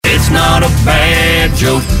not a bad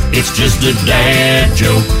joke, it's just a dad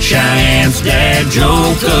joke. Cheyenne's dad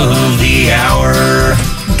joke of the hour.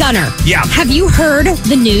 Gunner. Yeah. Have you heard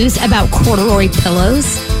the news about corduroy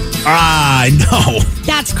pillows? No.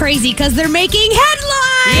 That's crazy because they're making headlines.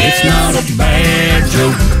 It's not a bad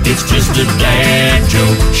joke, it's just a dad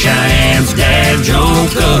joke. Cheyenne's dad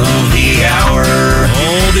joke of the hour.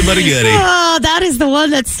 Oldie but a goodie. Oh, that is the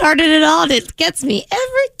one that started it all. And it gets me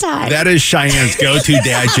every time. That is Cheyenne's go-to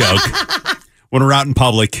dad joke. When we're out in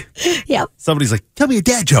public, Yep. somebody's like, tell me a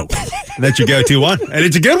dad joke. And that's your go-to one. And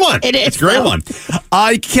it's a good one. It is, It's a great though. one.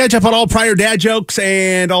 You can catch up on all prior dad jokes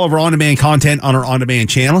and all of our on-demand content on our on-demand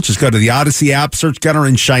channel. Just go to the Odyssey app, search Gunner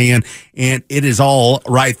and Cheyenne, and it is all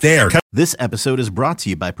right there. This episode is brought to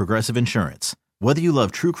you by Progressive Insurance. Whether you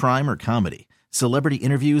love true crime or comedy, celebrity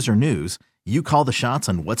interviews or news, you call the shots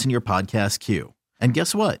on what's in your podcast queue. And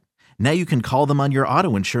guess what? Now you can call them on your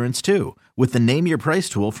auto insurance too with the Name Your Price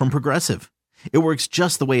tool from Progressive. It works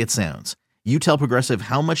just the way it sounds. You tell Progressive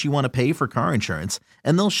how much you want to pay for car insurance,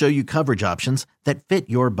 and they'll show you coverage options that fit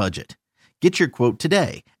your budget. Get your quote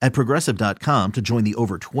today at Progressive.com to join the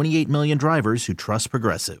over 28 million drivers who trust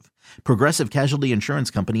Progressive. Progressive Casualty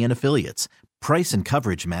Insurance Company and Affiliates. Price and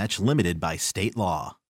coverage match limited by state law.